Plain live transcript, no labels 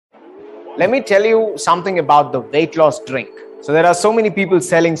Let me tell you something about the weight loss drink. So there are so many people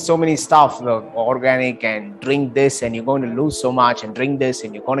selling so many stuff, organic, and drink this and you're going to lose so much, and drink this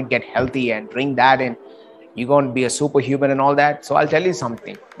and you're going to get healthy, and drink that and you're going to be a superhuman and all that. So I'll tell you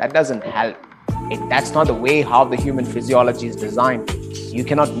something, that doesn't help. That's not the way how the human physiology is designed. You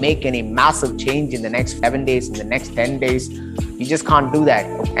cannot make any massive change in the next 7 days, in the next 10 days. You just can't do that.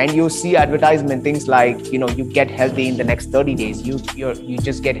 And you see advertisement things like, you get healthy in the next 30 days. You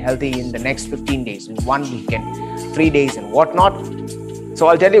just get healthy in the next 15 days, in 1 week, and 3 days and whatnot. So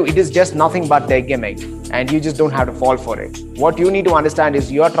I'll tell you, it is just nothing but their gimmick, and you just don't have to fall for it. What you need to understand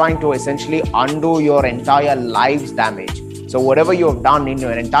is you're trying to essentially undo your entire life's damage. So whatever you have done in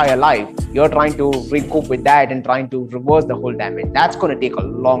your entire life, you're trying to recoup with that and trying to reverse the whole damage. That's going to take a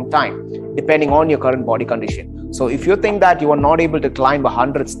long time, depending on your current body condition. So if you think that you are not able to climb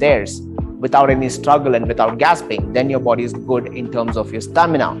 100 stairs without any struggle and without gasping, then your body is good in terms of your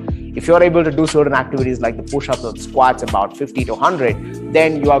stamina. If you're able to do certain activities like the push-ups or the squats about 50 to 100,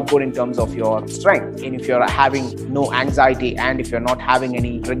 then you are good in terms of your strength. And if you're having no anxiety, and if you're not having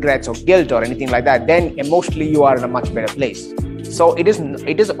any regrets or guilt or anything like that, then emotionally you are in a much better place. So it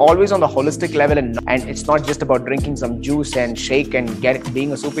is always on the holistic level, and it's not just about drinking some juice and shake and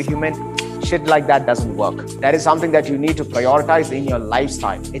being a superhuman. Shit like that doesn't work. That is something that you need to prioritize in your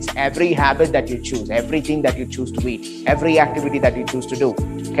lifestyle. It's every habit that you choose, everything that you choose to eat, every activity that you choose to do.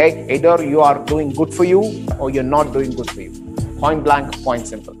 Okay, either you are doing good for you or you're not doing good for you. Point blank, point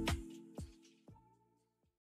simple.